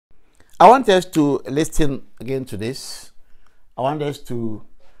I want us to listen again to this. I want us to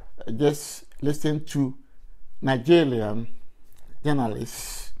just listen to Nigerian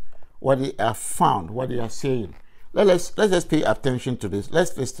journalists, what they have found, what they are saying. Let's just pay attention to this.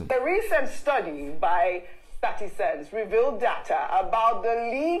 Let's listen. A recent study by Statisticians revealed data about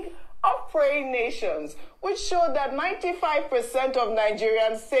the League of Praying Nations, which showed that 95% of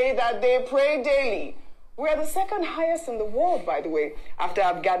Nigerians say that they pray daily. We are the second highest in the world, by the way, after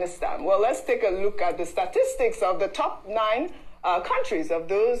Afghanistan. Well, let's take a look at the statistics of the top 9 countries of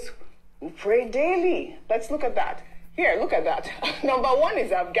those who pray daily. Let's look at that. Here, look at that. Number 1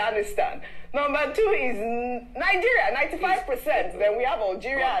 is Afghanistan. Number 2 is Nigeria, 95%. Then we have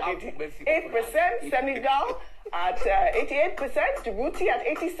Algeria at 88%, Senegal at 88%, Djibouti at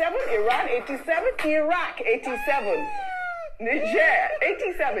 87%, Iran 87%, Iraq 87%. Niger,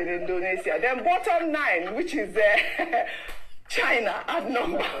 87, Indonesia. Then bottom 9, which is China at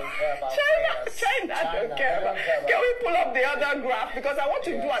number. China, I don't care about. Can we pull up the other graph? Because I want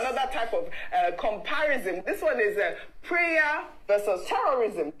to do another type of comparison. This one is prayer versus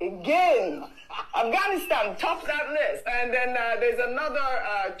terrorism. Again, Afghanistan tops that list. And then there's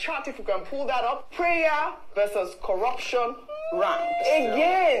another chart, if you can pull that up. Prayer versus corruption rank.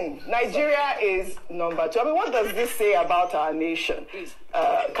 Again, Nigeria is number 2. I mean, what does this say about our nation?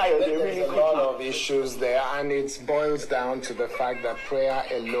 Kayode, really There's a lot of issues there, and it boils down to the fact that prayer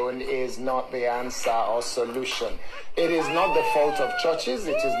alone is not the answer or solution. It is not the fault of churches.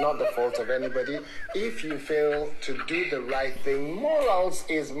 It is not the fault of anybody. If you fail to do the right thing, morals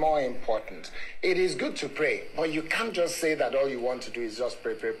is more important. It is good to pray, but you can't just say that all you want to do is just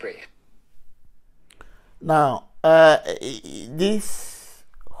pray, pray, pray. Now, this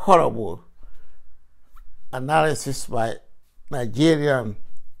horrible analysis by Nigerian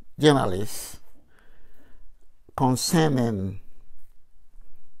journalists concerning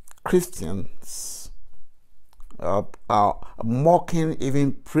Christians are mocking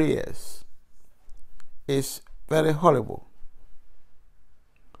even prayers is very horrible.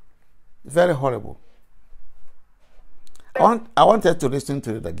 Very horrible. I want us to listen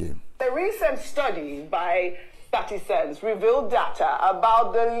to it again. A recent study by Statisticians revealed data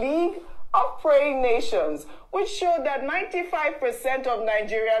about the League of Praying Nations, which showed that 95% of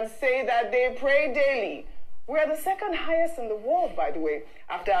Nigerians say that they pray daily. We are the second highest in the world, by the way,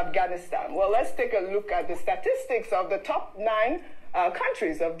 after Afghanistan. Well, let's take a look at the statistics of the top 9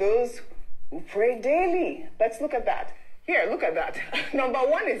 countries of those who pray daily. Let's look at that. Here, look at that. Number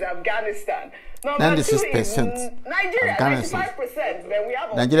 1 is Afghanistan. Number 2 is Nigeria, 95%. Then we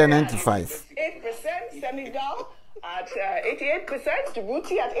have Nigeria, 95. 8%, Senegal at 88%,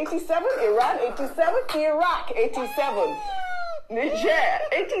 Djibouti at 87%, Iran 87%, Iraq 87%, Niger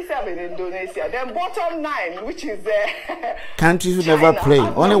 87%, Indonesia. Then bottom 9, which is countries who never pray.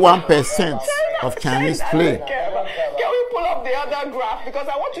 Only 1% of Chinese pray. Can we pull up the other graph? Because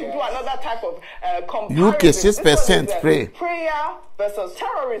I want to do another type of comparison. UK 6% pray. Prayer versus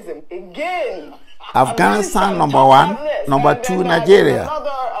terrorism. Again, Afghanistan number 1, number 2 Nigeria.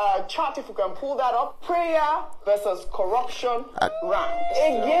 Another chart, if you can pull that up. Prayer versus corruption rank.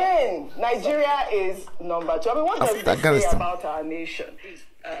 Again, Nigeria is number 2. I mean, what does this say about our nation? There's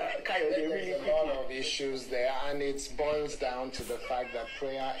a lot of issues there, and it boils down to the fact that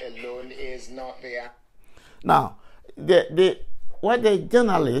prayer alone is not the answer. Now, what the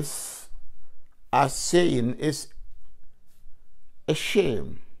journalists are saying is a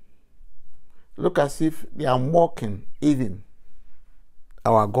shame. Look as if they are mocking even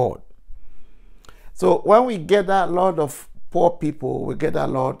our God. So when we gather a lot of poor people, we get a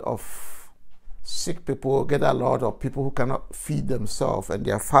lot of sick people, we get a lot of people who cannot feed themselves and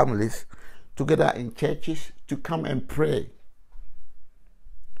their families together in churches to come and pray.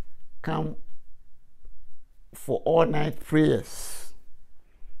 Come for all-night prayers.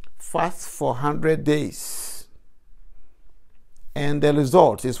 Fast for 100 days. And the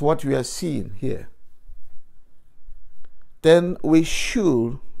result is what we are seeing here. Then we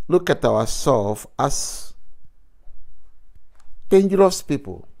should look at ourselves as dangerous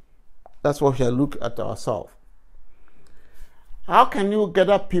people. That's what we should look at ourselves. How can you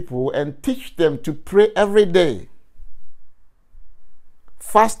gather people and teach them to pray every day?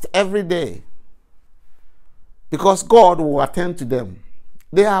 Fast every day. Because God will attend to them.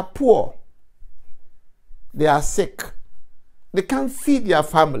 They are poor. They are sick. They can't feed their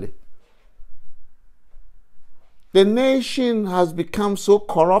family. The nation has become so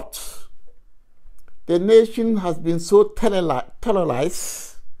corrupt. The nation has been so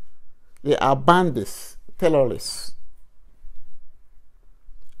terrorized. They are bandits, terrorists,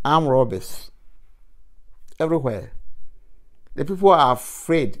 armed robbers, everywhere. The people are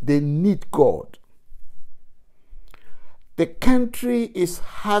afraid. They need God. The country is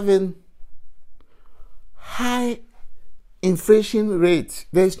having high inflation rates.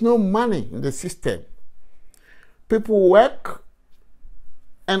 There is no money in the system. People work,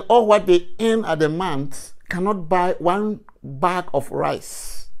 and all what they earn at the month cannot buy one bag of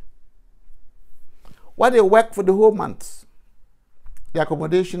rice. What they work for the whole month, the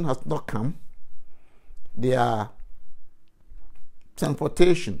accommodation has not come. Their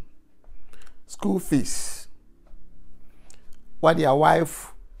transportation, school fees, what their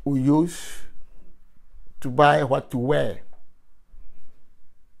wife will use to buy what to wear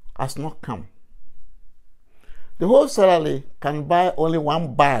has not come. The whole salary can buy only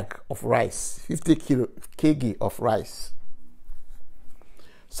one bag of rice, 50 kg of rice.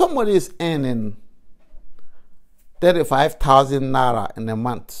 Somebody is earning 35,000 naira in a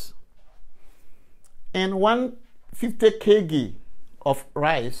month, and 150 kg of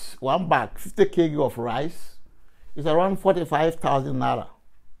rice, one bag, 50 kg of rice is around 45,000 naira,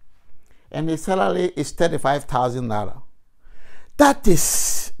 and his salary is 35,000 naira. That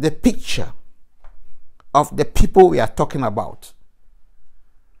is the picture of the people we are talking about.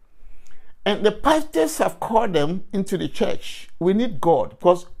 And the pastors have called them into the church. We need God,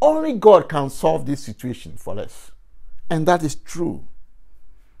 because only God can solve this situation for us. And that is true.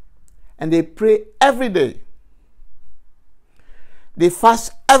 And they pray every day. They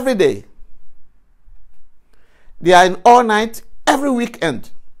fast every day. They are in all night every weekend.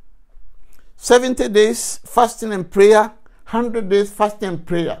 70 days fasting and prayer, 100 days fasting and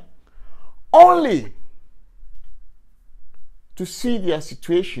prayer. Only to see their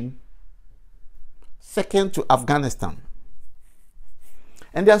situation second to Afghanistan.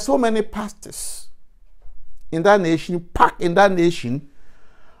 And there are so many pastors in that nation, packed in that nation,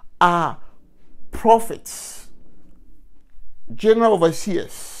 are prophets, general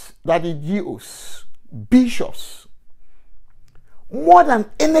overseers, that is GOs, bishops, more than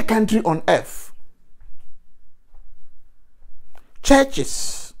any country on earth.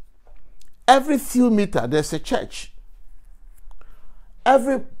 Churches, every few meters there's a church.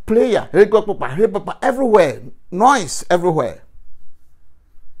 Every player, everywhere, noise everywhere.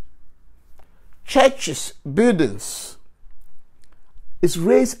 Churches, buildings, is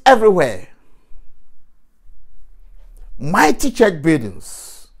raised everywhere. Mighty church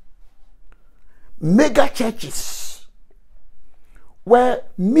buildings, mega churches, where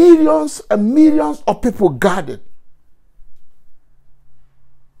millions and millions of people gathered.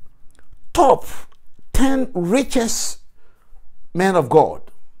 Top 10 richest men of God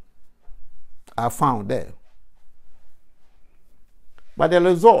are found there. But the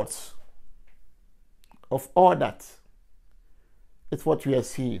results of all that is what we are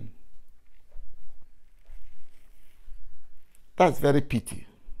seeing. That's very pity.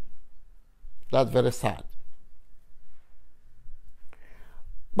 That's very sad.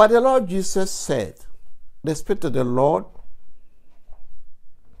 But the Lord Jesus said, the Spirit of the Lord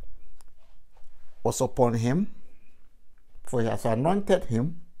was upon him, for he has anointed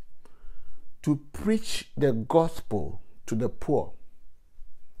him to preach the gospel to the poor.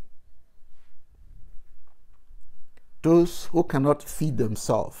 Those who cannot feed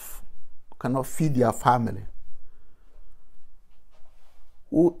themselves, cannot feed their family,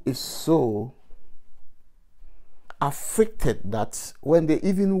 who is so afflicted that when they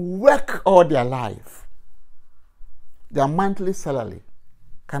even work all their life, their monthly salary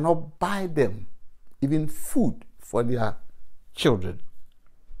cannot buy them even food for their children.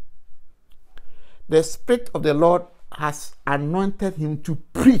 The Spirit of the Lord has anointed him to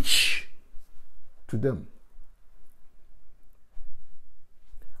preach to them.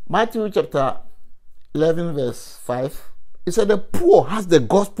 Matthew chapter 11 verse 5, he said the poor has the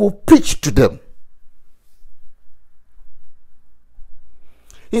gospel preached to them.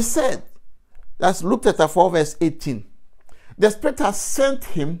 He said, that's Luke chapter 4 verse 18, the Spirit has sent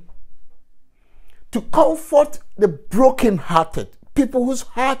him to comfort the broken-hearted, people whose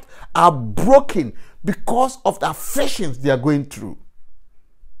hearts are broken because of the afflictions they are going through,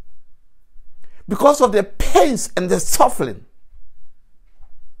 because of the pains and the suffering.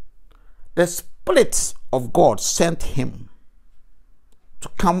 The Spirit of God sent him to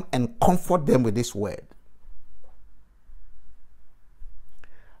come and comfort them with this word.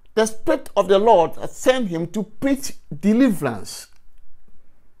 The Spirit of the Lord has sent him to preach deliverance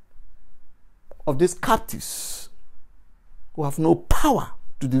of these captives who have no power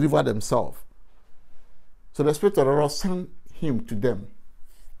to deliver themselves. So the Spirit of the Lord sent him to them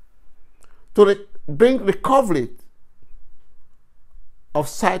to bring recovery of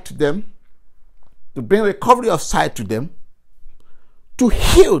sight to them, to bring recovery of sight to them, to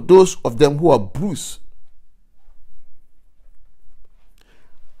heal those of them who are bruised.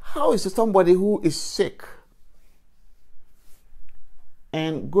 How is somebody who is sick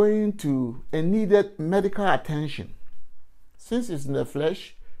and going to and needed medical attention? Since it's in the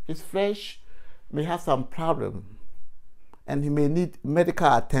flesh, his flesh may have some problem and he may need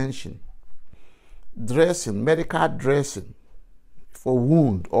medical attention, dressing, medical dressing for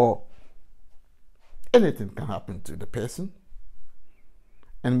wound, or anything can happen to the person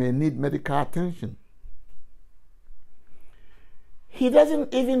and may need medical attention. He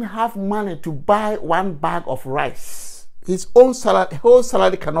doesn't even have money to buy one bag of rice. His own salary, whole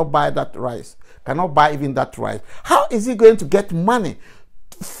salary cannot buy that rice, cannot buy even that rice. How is he going to get money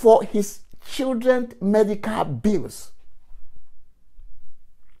for his children's medical bills?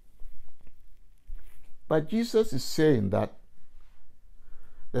 But Jesus is saying that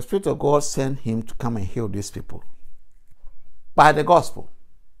the Spirit of God sent him to come and heal these people by the gospel.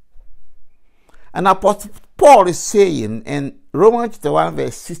 And Apostle Paul is saying in Romans chapter 1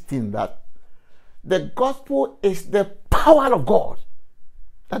 verse 16 that the gospel is the power of God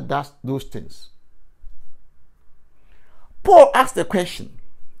that does those things. Paul asked the question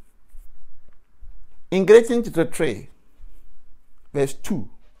in Galatians chapter 3 verse 2.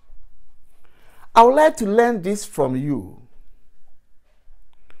 I would like to learn this from you.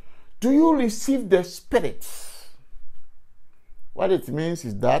 Do you receive the Spirit? What it means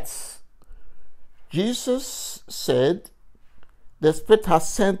is that Jesus said, the Spirit has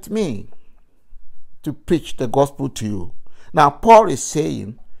sent me to preach the gospel to you. Now, Paul is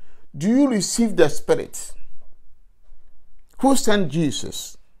saying, do you receive the Spirit? Who sent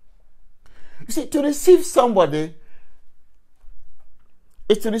Jesus? You see, to receive somebody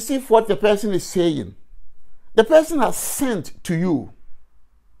is to receive what the person is saying. The person has sent to you.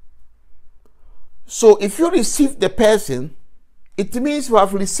 So if you receive the person, it means you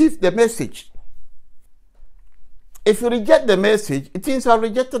have received the message. If you reject the message, it means you have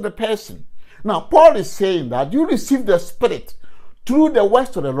rejected the person. Now, Paul is saying that you receive the Spirit through the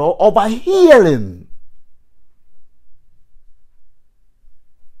words of the law or by hearing.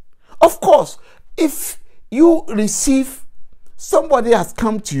 Of course, if you receive, somebody has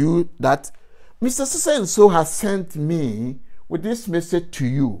come to you that Mr. So-and-so has sent me with this message to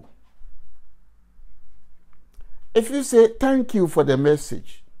you. If you say thank you for the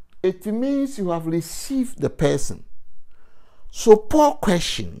message, it means you have received the person. So Paul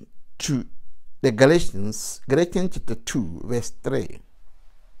questioned to the Galatians chapter 2, verse 3.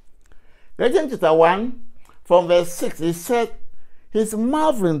 Galatians chapter 1, from verse 6, he said he's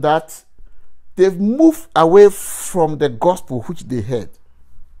marveling that they've moved away from the gospel which they heard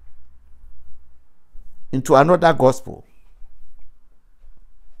into another gospel.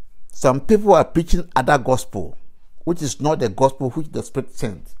 Some people are preaching other gospel, which is not the gospel which the Spirit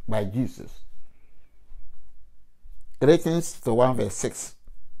sent by Jesus. Galatians 1 verse 6.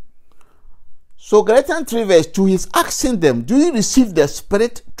 So Galatians 3 verse 2, he's asking them, do you receive the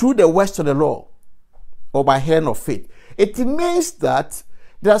Spirit through the words of the law or by hearing of faith? It means that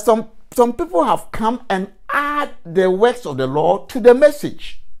there are some people have come and add the works of the law to the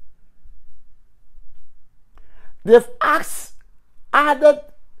message. They've added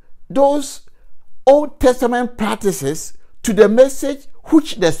those Old Testament practices to the message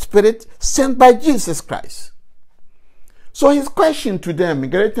which the Spirit sent by Jesus Christ. So his question to them in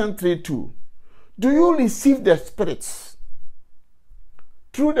Galatians 3:2, do you receive the Spirit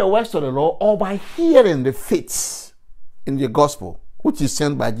through the words of the law or by hearing the faith in the gospel which is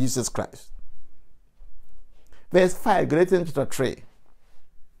sent by Jesus Christ? Verse 5, Galatians chapter 3.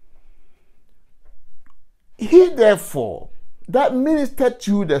 He therefore that ministered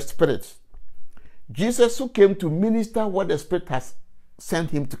to you the Spirit, Jesus who came to minister what the Spirit has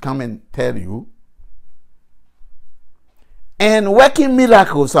sent him to come and tell you, and working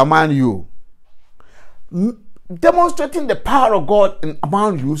miracles among you, demonstrating the power of God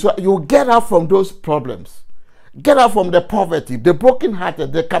among you, so you get out from those problems. Get out from the poverty, the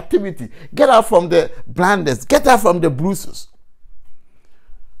brokenhearted, the captivity. Get out from the blindness. Get out from the bruises.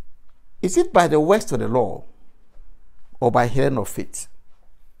 Is it by the works of the law or by hearing of faith?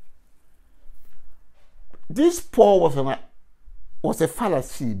 This Paul was a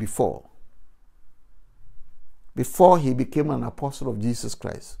Pharisee before he became an apostle of Jesus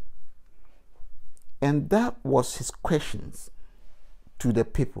Christ. And that was his questions to the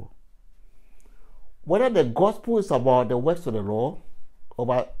people. Whether the gospel is about the works of the law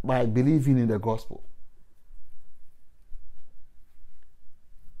or by believing in the gospel.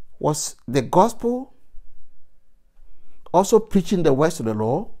 Was the gospel also preaching the works of the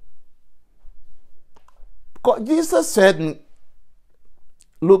law? Because Jesus said in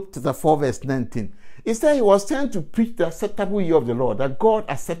Luke chapter 4 verse 19. He said he was sent to preach the acceptable year of the Lord, that God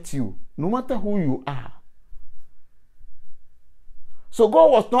accepts you, no matter who you are. So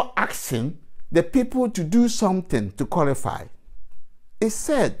God was not asking the people to do something to qualify. He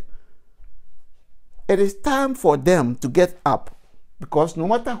said, it is time for them to get up, because no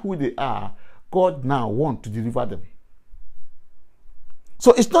matter who they are, God now wants to deliver them.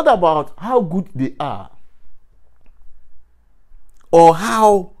 So it's not about how good they are or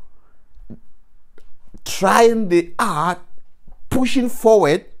how trying they are pushing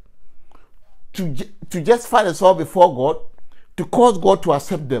forward to justify themselves before God, to cause God to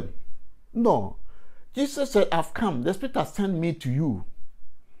accept them. No. Jesus said, I've come. The Spirit has sent me to you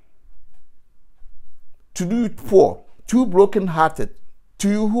to do it poor, to you broken-hearted, to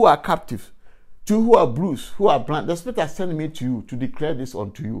you who are captive, to you who are bruised, who are blind. The Spirit has sent me to you to declare this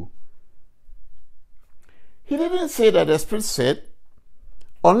unto you. He didn't say that the Spirit said,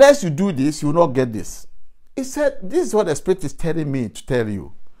 unless you do this, you will not get this. He said, this is what the Spirit is telling me to tell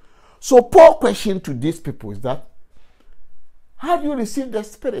you. So Paul's question to these people is that, how do you receive the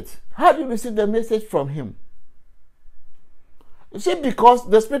Spirit? How do you receive the message from Him? You see, because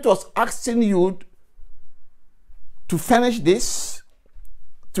the Spirit was asking you to finish this,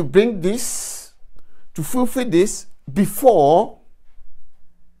 to bring this, to fulfill this before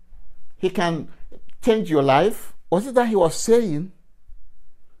He can change your life. Was it that He was saying?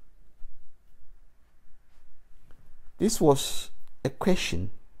 This was a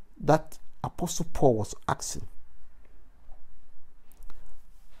question that Apostle Paul was asking.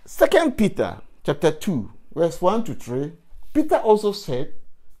 2 Peter chapter 2, verse 1 to 3, Peter also said,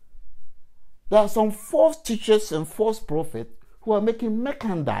 there are some false teachers and false prophets who are making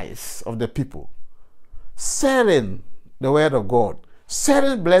merchandise of the people, selling the word of God,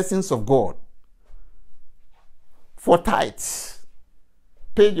 selling blessings of God for tithes.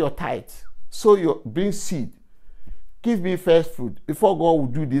 Pay your tithes, sow your, bring seed, give me first fruit. Before God will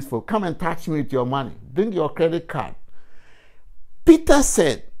do this for, come and touch me with your money, bring your credit card. Peter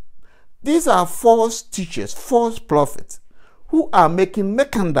said, these are false teachers, false prophets, who are making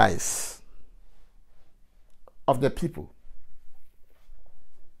merchandise of the people.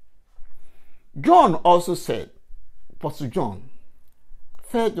 John also said, Apostle John,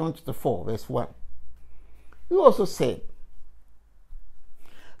 1 John chapter 4, verse 1, he also said,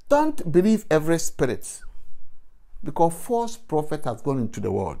 don't believe every spirit, because false prophet has gone into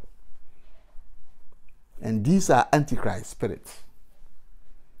the world. And these are antichrist spirits.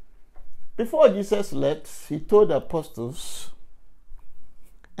 Before Jesus left, he told the apostles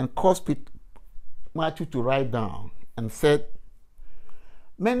and caused Matthew to write down and said,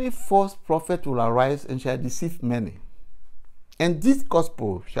 many false prophets will arise and shall deceive many. And this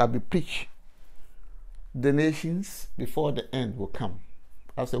gospel shall be preached the nations before the end will come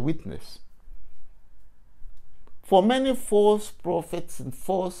as a witness. For many false prophets and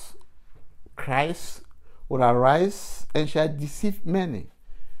false Christs will arise and shall deceive many,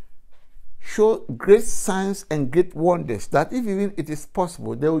 show great signs and great wonders, that if even it is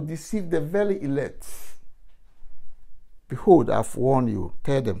possible, they will deceive the very elect. Behold, I've warned you.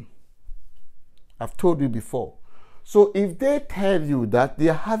 Tell them. I've told you before. So if they tell you that they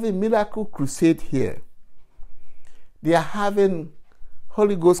are having miracle crusade here, they are having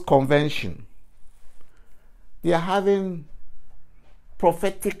Holy Ghost convention, they are having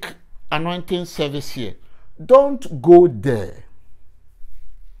prophetic anointing service here, don't go there.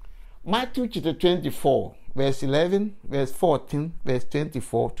 Matthew chapter 24, verse 11, verse 14, verse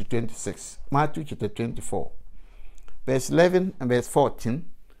 24 to 26. Matthew chapter 24, verse 11 and verse 14,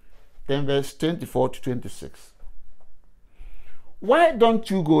 then verse 24 to 26. Why don't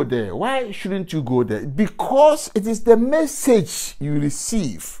you go there? Why shouldn't you go there? Because it is the message you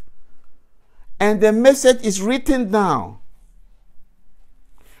receive. And the message is written down.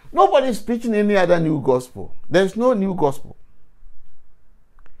 Nobody is preaching any other new gospel. There's no new gospel.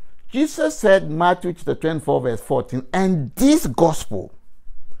 Jesus said, Matthew chapter 24, verse 14, and this gospel,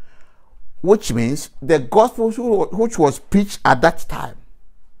 which means the gospel which was preached at that time,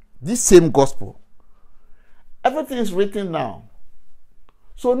 this same gospel, everything is written now.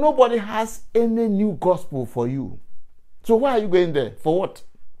 So nobody has any new gospel for you. So why are you going there? For what?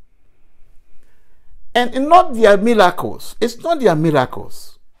 And not their miracles. It's not their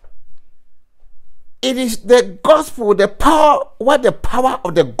miracles. It is the gospel, the power, what the power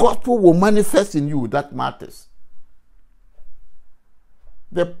of the gospel will manifest in you that matters.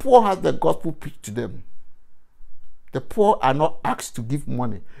 The poor has the gospel preached to them. The poor are not asked to give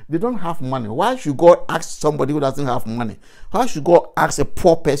money. They don't have money. Why should God ask somebody who doesn't have money? Why should God ask a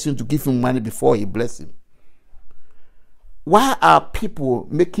poor person to give him money before he bless him? why are people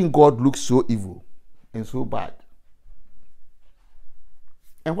making God look so evil and so bad?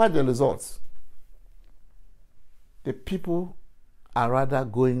 And what are the results? The people are rather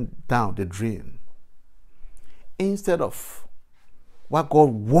going down the drain instead of what God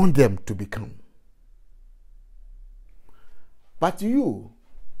wants them to become. But you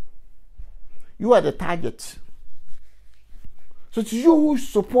are the target. So it's you who's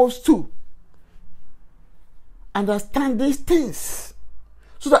supposed to understand these things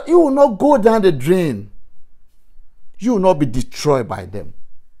so that you will not go down the drain. You will not be destroyed by them.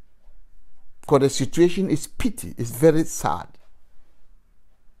 Because the situation is pity, it's very sad.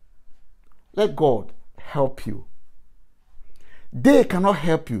 Let God help you. They cannot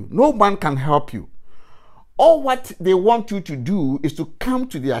help you. No man can help you. All what they want you to do is to come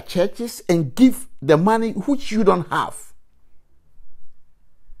to their churches and give the money which you don't have.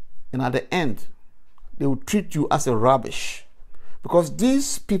 And at the end, they will treat you as a rubbish. Because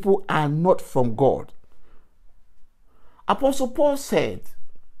these people are not from God. Apostle Paul said,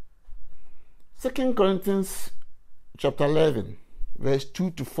 2 Corinthians chapter 11, verse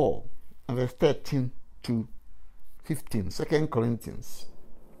 2 to 4, and verse 13 to 15. 2 Corinthians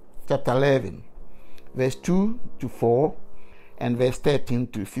chapter 11, verse 2 to 4, and verse 13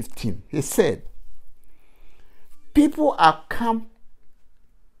 to 15. He said, people are come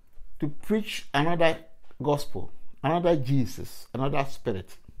to preach another gospel, another Jesus, another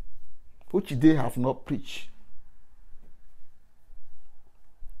spirit, which they have not preached.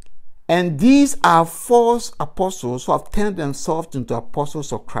 And these are false apostles who have turned themselves into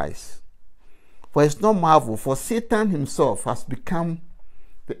apostles of Christ. For it's no marvel, for Satan himself has become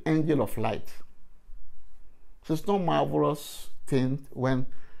the angel of light. So it's not marvelous thing when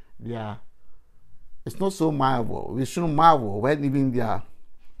they are. It's not so marvel. We shouldn't marvel when even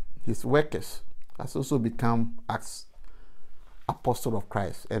his workers has also become as apostle of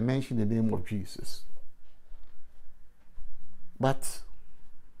Christ and mention the name of Jesus. But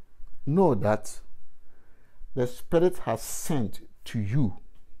know that the Spirit has sent to you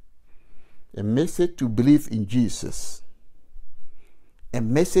a message to believe in Jesus, a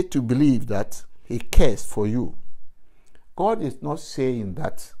message to believe that He cares for you. God is not saying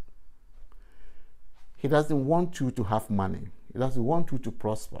that He doesn't want you to have money. He doesn't want you to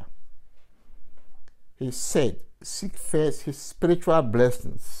prosper. He said, seek first His spiritual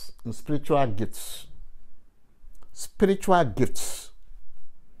blessings and spiritual gifts. Spiritual gifts.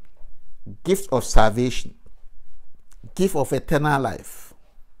 Gift of salvation, gift of eternal life.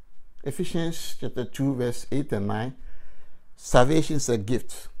 Ephesians chapter 2 verse 8 and 9, salvation is a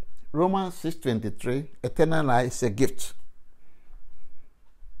gift. Romans 6:23, eternal life is a gift.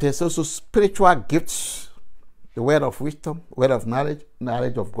 There's also spiritual gifts, the word of wisdom, word of knowledge,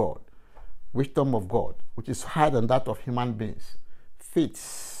 knowledge of God, wisdom of God, which is higher than that of human beings.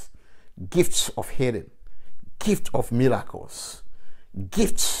 Faith, gifts of healing, gift of miracles,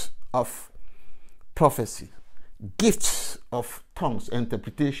 gifts of prophecy, gifts of tongues,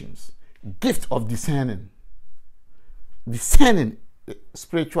 interpretations, gift of discerning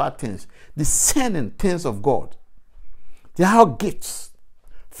spiritual things, discerning things of God. They are gifts.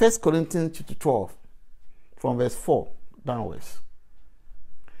 1 Corinthians chapter 12, from verse 4 downwards.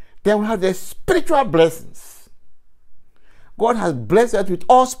 Then we have the spiritual blessings. God has blessed us with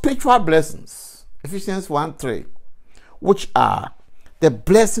all spiritual blessings. Ephesians 1:3, which are the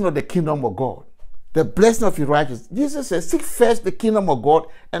blessing of the kingdom of God, the blessing of His righteousness. Jesus says, seek first the kingdom of God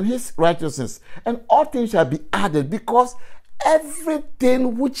and His righteousness, and all things shall be added, because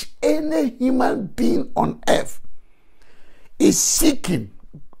everything which any human being on earth is seeking,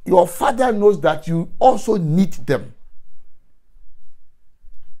 your Father knows that you also need them.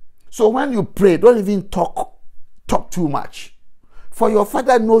 So when you pray, don't even talk too much, for your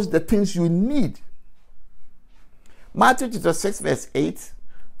Father knows the things you need. Matthew chapter 6 verse 8,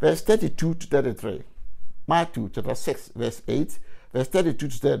 verse 32 to 33. Matthew chapter 6 verse 8, verse 32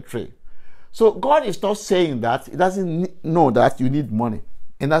 to 33. So God is not saying that He doesn't know that you need money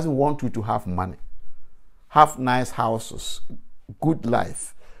and doesn't want you to have money. Have nice houses, good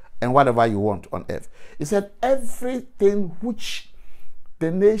life, and whatever you want on earth. He said everything which the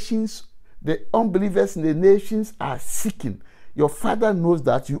nations, the unbelievers in the nations are seeking, your Father knows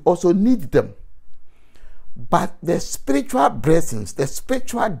that you also need them. But the spiritual blessings, the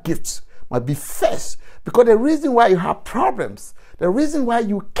spiritual gifts must be first. Because the reason why you have problems, the reason why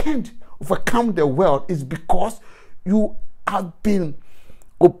you can't overcome the world is because you have been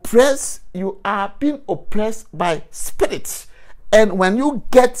oppressed. You are being oppressed by spirits. And when you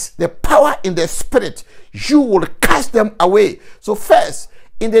get the power in the Spirit, you will cast them away. So first,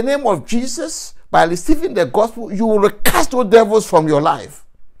 in the name of Jesus, By receiving the gospel, you will cast those devils from your life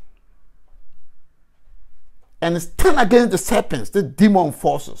and stand against the serpents, the demon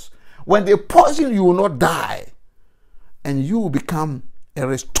forces. When they poison, you will not die, and you will become a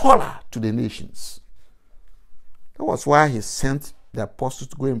restorer to the nations. That was why he sent the apostles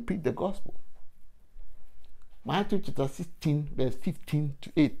to go and preach the gospel. Matthew chapter 16, verse 15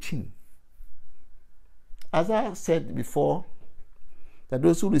 to 18. As I said before, that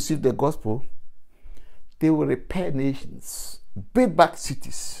those who receive the gospel, they will repair nations, build back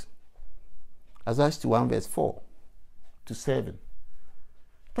cities. Isaiah 1 verse 4 to 7.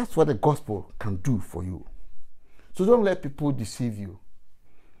 That's what the gospel can do for you. So don't let people deceive you.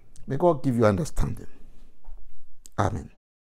 May God give you understanding. Amen.